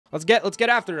Let's get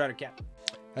after it, cat.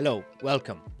 Hello,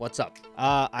 welcome. What's up?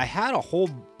 I had a whole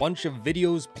bunch of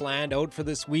videos planned out for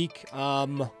this week.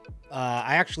 I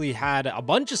actually had a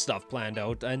bunch of stuff planned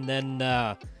out, and then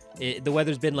the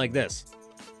weather's been like this.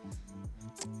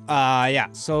 Yeah,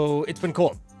 so it's been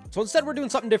cold. So instead, we're doing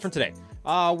something different today.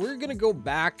 We're gonna go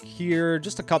back here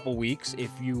just a couple weeks.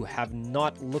 If you have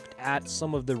not looked at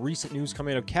some of the recent news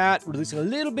coming out of CAT, releasing a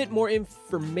little bit more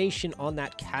information on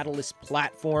that Catalyst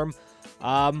platform.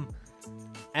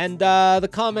 And the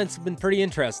comments have been pretty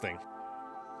interesting.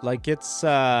 Like, it's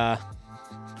there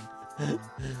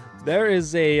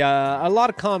is a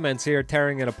lot of comments here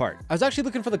tearing it apart. I was actually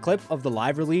looking for the clip of the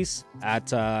live release at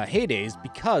Heydays,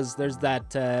 because there's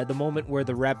that the moment where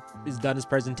the rep is done his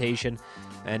presentation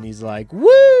and he's like,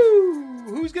 "Woo!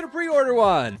 Who's gonna pre-order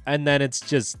one?" And then it's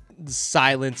just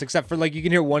silence, except for, like, you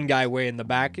can hear one guy way in the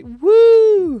back,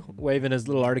 "Woo!" waving his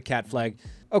little Arctic Cat flag.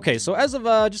 Okay, so as of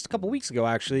just a couple weeks ago,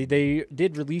 actually, they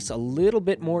did release a little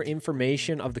bit more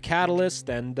information of the Catalyst,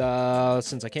 and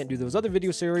since I can't do those other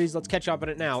video series, let's catch up on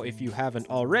it now if you haven't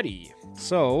already.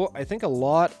 So, I think a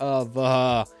lot of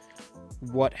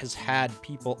what has had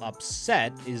people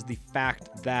upset is the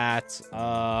fact that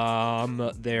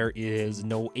there is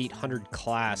no 800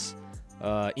 class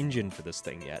engine for this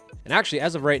thing yet. And actually,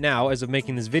 as of right now, as of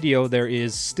making this video, there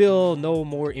is still no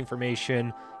more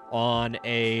information on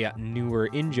a newer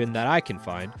engine that I can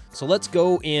find. So let's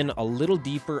go in a little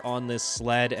deeper on this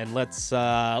sled, and let's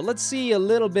see a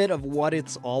little bit of what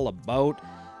it's all about,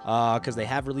 because they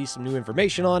have released some new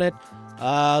information on it.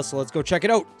 So let's go check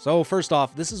it out. So first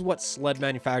off, this is what sled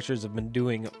manufacturers have been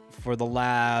doing for the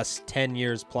last 10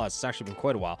 years plus. It's actually been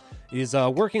quite a while. Is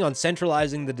working on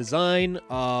centralizing the design,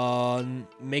 on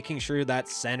making sure that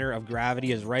center of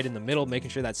gravity is right in the middle, making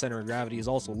sure that center of gravity is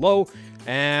also low,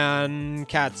 and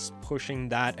CAT's pushing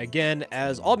that again,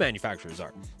 as all manufacturers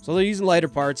are. So they're using lighter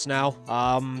parts now,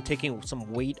 taking some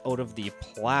weight out of the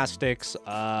plastics,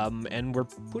 and we're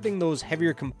putting those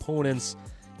heavier components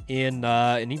in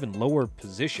an even lower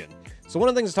position. So one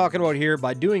of the things talking about here,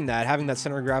 by doing that, having that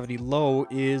center of gravity low,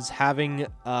 is having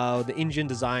the engine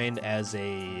designed as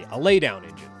a laydown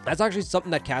engine. That's actually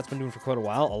something that CAT's been doing for quite a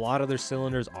while. A lot of their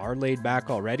cylinders are laid back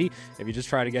already. If you just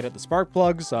try to get at the spark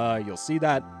plugs, you'll see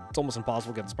that it's almost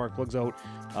impossible to get the spark plugs out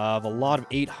of a lot of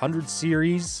 800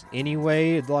 series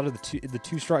anyway. A lot of the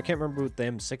two-stroke, I can't remember what the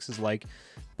M6 is like,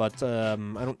 but I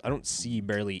don't see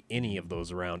barely any of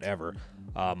those around ever.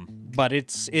 But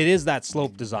it is that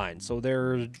slope design, so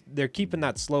they're keeping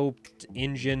that sloped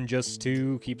engine just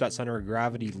to keep that center of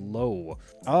gravity low.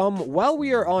 While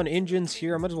we are on engines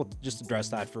here, I might as well just address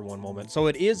that for one moment. So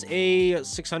it is a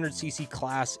 600cc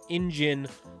class engine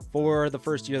for the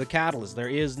first year of the Catalyst. There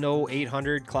is no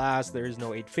 800 class, there is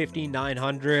no 850,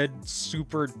 900,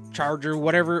 supercharger,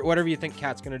 whatever you think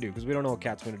CAT's gonna do, because we don't know what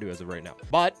CAT's gonna do as of right now.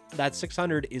 But that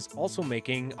 600 is also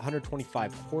making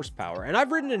 125 horsepower, and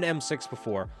I've ridden an M6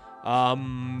 before.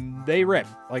 They rip.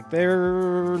 Like,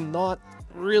 they're not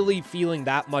really feeling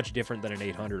that much different than an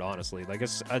 800, honestly. Like,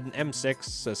 it's an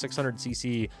M6, a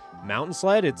 600cc mountain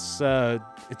sled. It's a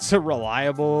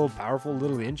reliable, powerful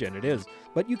little engine. It is.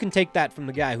 But you can take that from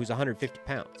the guy who's 150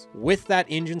 pounds. With that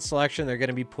engine selection, they're going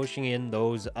to be pushing in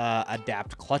those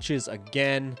adapt clutches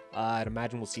again. I'd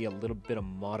imagine we'll see a little bit of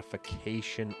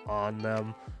modification on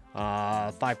them.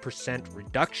 5%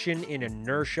 reduction in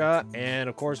inertia, and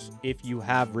of course, if you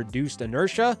have reduced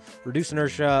inertia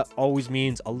always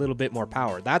means a little bit more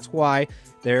power. That's why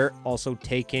they're also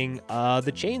taking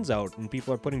the chains out, and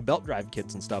people are putting belt drive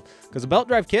kits and stuff, because a belt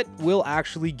drive kit will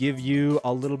actually give you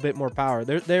a little bit more power.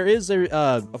 There is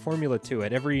a formula to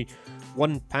it. Every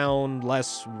 1 pound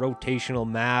less rotational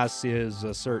mass is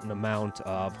a certain amount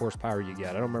of horsepower you get.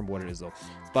 I don't remember what it is though,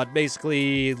 but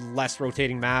basically less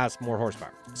rotating mass, more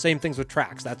horsepower. Same things with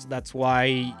tracks. That's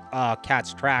why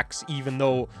CAT's tracks, even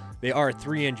though they are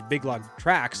 3-inch big lug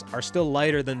tracks, are still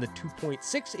lighter than the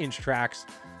 2.6-inch tracks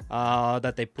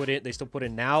that they still put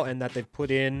in now, and that they've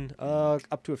put in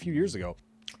up to a few years ago.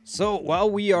 So while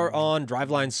we are on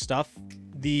driveline stuff,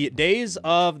 the days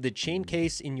of the chain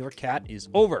case in your CAT is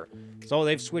over. So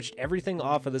they've switched everything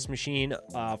off of this machine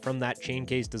from that chain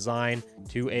case design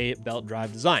to a belt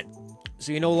drive design.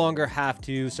 So you no longer have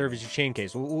to service your chain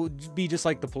case. It will be just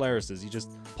like the Polarises. You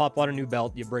just pop on a new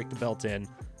belt, you break the belt in,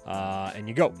 and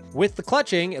you go. With the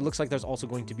clutching, it looks like there's also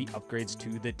going to be upgrades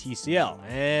to the TCL.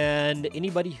 And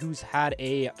anybody who's had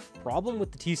a problem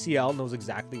with the TCL knows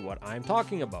exactly what I'm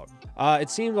talking about. It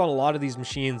seems on a lot of these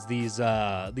machines, these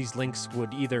links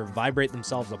would either vibrate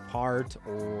themselves apart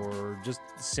or just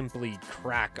simply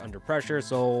crack under pressure.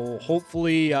 So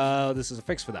hopefully this is a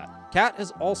fix for that. Cat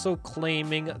is also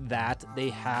claiming that they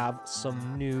have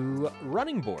some new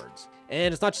running boards.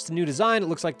 And it's not just a new design, it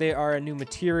looks like they are a new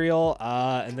material,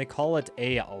 and they call it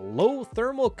a low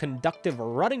thermal conductive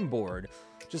running board,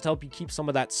 just to help you keep some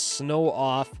of that snow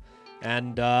off.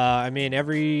 And I mean,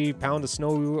 every pound of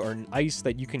snow or ice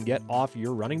that you can get off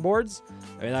your running boards,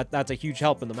 I mean, that's a huge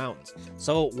help in the mountains.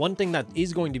 So one thing that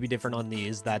is going to be different on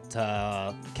these that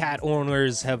Cat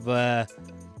owners have,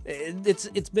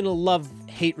 it's been a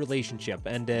love-hate relationship,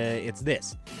 and it's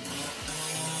this.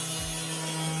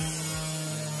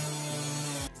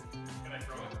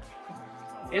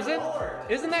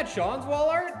 Isn't that Sean's wall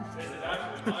art?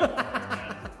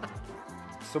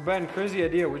 So Ben, crazy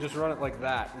idea. We just run it like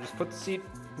that. We just put the seat,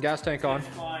 gas tank on.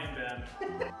 Fine,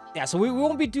 Ben. Yeah, so we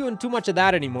won't be doing too much of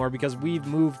that anymore because we've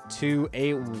moved to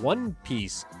a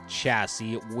one-piece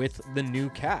chassis with the new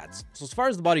Cats. So as far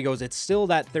as the body goes, it's still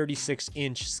that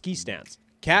 36-inch ski stance.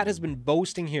 Cat has been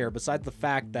boasting here, besides the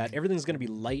fact that everything's going to be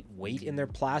lightweight in their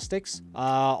plastics,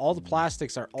 all the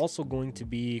plastics are also going to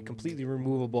be completely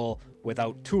removable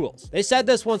without tools. They said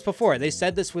this once before. They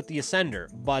said this with the Ascender,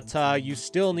 but you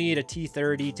still need a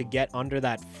T30 to get under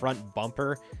that front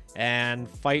bumper and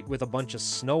fight with a bunch of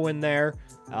snow in there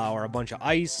or a bunch of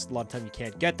ice. A lot of time you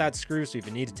can't get that screw, so if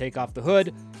you need to take off the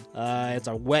hood, it's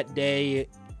a wet day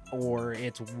or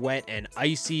it's wet and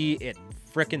icy, it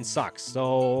frickin' sucks.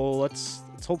 So let's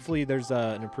hopefully there's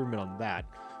an improvement on that.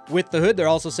 With the hood, they're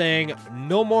also saying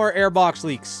no more airbox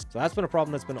leaks. So that's been a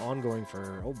problem that's been ongoing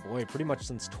for, oh boy, pretty much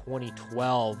since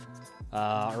 2012.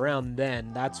 Around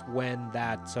then, that's when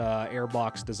that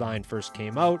airbox design first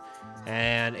came out.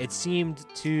 And it seemed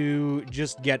to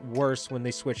just get worse when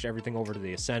they switched everything over to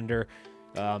the Ascender.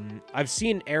 I've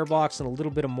seen airbox and a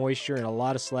little bit of moisture in a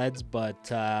lot of sleds,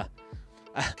 but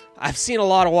I've seen a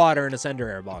lot of water in Ascender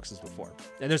airboxes before,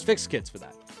 and there's fixed kits for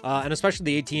that. And especially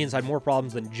the 18s had more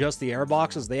problems than just the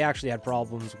airboxes. They actually had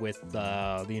problems with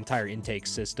the entire intake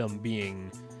system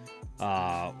being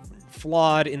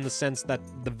flawed in the sense that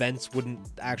the vents wouldn't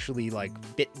actually like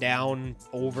fit down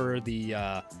over the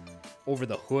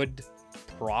hood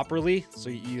properly, so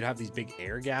you'd have these big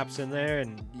air gaps in there,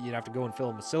 and you'd have to go and fill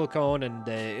them with silicone, and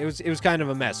it was kind of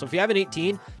a mess. So if you have an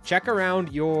 18, check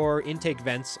around your intake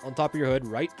vents on top of your hood,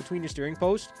 right between your steering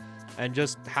post, and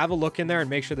just have a look in there and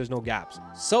make sure there's no gaps.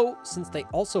 So since they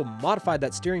also modified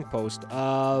that steering post,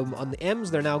 on the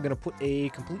M's, they're now going to put a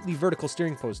completely vertical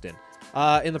steering post in.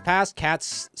 In the past,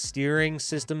 Cat's steering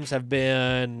systems have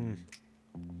been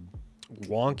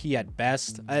wonky at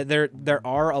best. There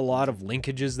are a lot of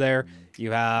linkages there.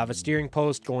 You have a steering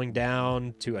post going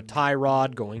down to a tie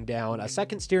rod, going down a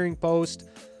second steering post,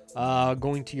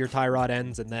 going to your tie rod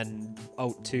ends, and then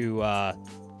out to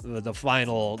the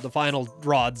final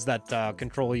rods that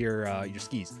control your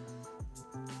skis.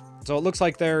 So it looks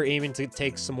like they're aiming to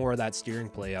take some more of that steering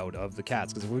play out of the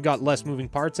Cats, because if we've got less moving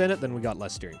parts in it, then we got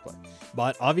less steering play.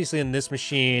 But obviously in this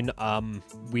machine,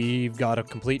 we've got a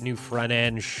complete new front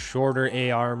end, shorter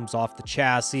A-arms off the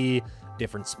chassis,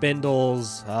 different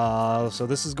spindles. So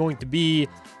this is going to be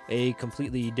a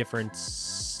completely different,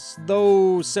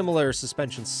 though similar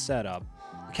suspension setup.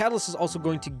 The Catalyst is also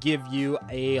going to give you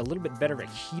a little bit better of a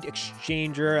heat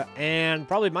exchanger, and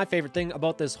probably my favorite thing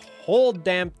about this whole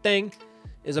damn thing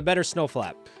is a better snow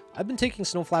flap. I've been taking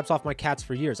snow flaps off my Cats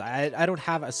for years. I don't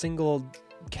have a single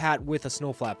Cat with a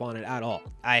snow flap on it at all.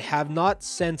 I have not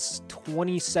since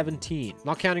 2017,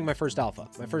 not counting my first Alpha.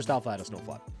 My first Alpha had a snow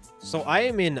flap. So I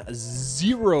am in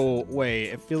zero way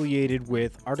affiliated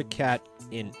with Arctic Cat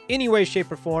in any way,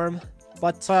 shape, or form.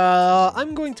 But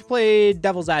I'm going to play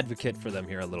devil's advocate for them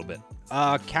here a little bit.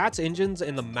 Cat's engines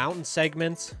in the mountain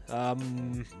segment,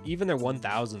 even their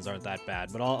 1000s aren't that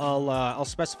bad, but I'll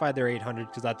specify their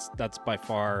 800 because that's by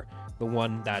far the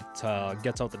one that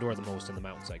gets out the door the most in the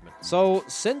mountain segment. So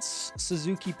since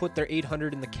Suzuki put their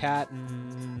 800 in the Cat,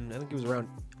 I think it was around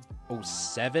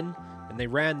 07, and they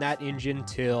ran that engine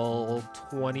till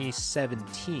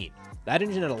 2017. That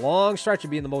engine had a long stretch of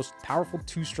being the most powerful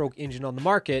two-stroke engine on the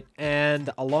market,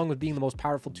 and along with being the most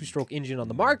powerful two-stroke engine on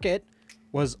the market,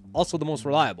 was also the most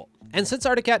reliable. And since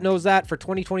Arctic Cat knows that, for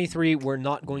 2023, we're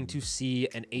not going to see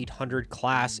an 800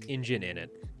 class engine in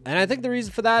it. And I think the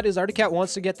reason for that is Arctic Cat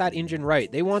wants to get that engine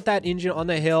right. They want that engine on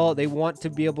the hill. They want to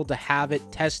be able to have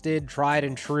it tested, tried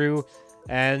and true,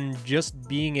 and just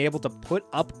being able to put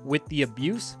up with the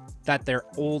abuse that their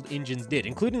old engines did,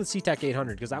 including the C-Tech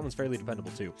 800, because that one's fairly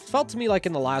dependable too. It felt to me like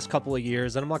in the last couple of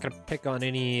years, and I'm not going to pick on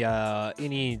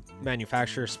any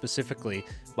manufacturer specifically,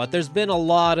 but there's been a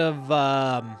lot of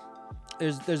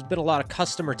there's been a lot of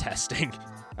customer testing.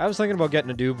 I was thinking about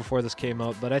getting a Dew before this came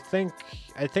out, but I think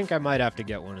I might have to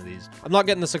get one of these. I'm not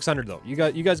getting the 600 though. You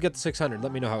guys get the 600.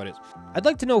 Let me know how it is. I'd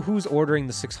like to know who's ordering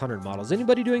the 600 models.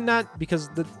 Anybody doing that? Because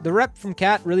the rep from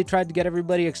Cat really tried to get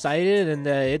everybody excited, and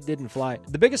it didn't fly.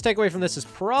 The biggest takeaway from this is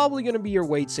probably going to be your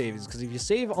weight savings, because if you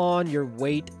save on your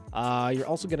weight, you're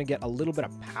also going to get a little bit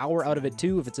of power out of it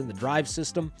too if it's in the drive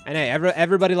system. And hey,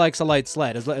 everybody likes a light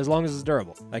sled as long as it's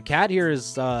durable. Like Cat here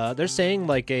is they're saying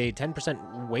like a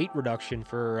 10% weight reduction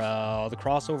for the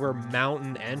crossover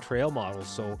mountain and trail models.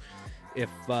 So if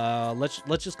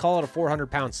let's just call it a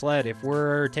 400-pound sled, if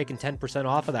we're taking 10%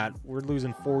 off of that, we're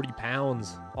losing 40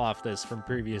 pounds off this from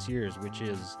previous years, which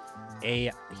is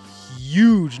a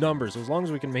huge number. So as long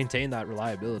as we can maintain that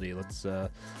reliability, let's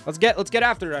get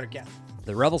after it again.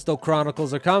 The Revelstoke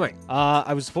Chronicles are coming.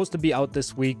 I was supposed to be out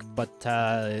this week, but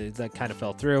that kind of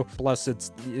fell through. Plus,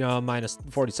 it's minus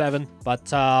 47.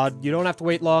 But you don't have to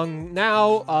wait long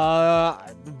now.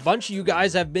 A bunch of you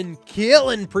guys have been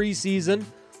killing preseason.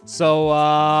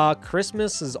 So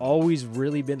Christmas has always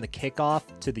really been the kickoff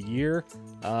to the year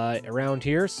around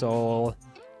here. So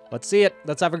let's see it.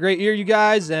 Let's have a great year, you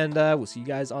guys, and we'll see you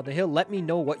guys on the hill. Let me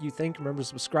know what you think. Remember to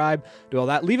subscribe, do all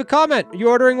that. Leave a comment. Are you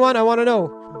ordering one? I want to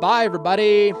know. Bye,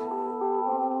 everybody.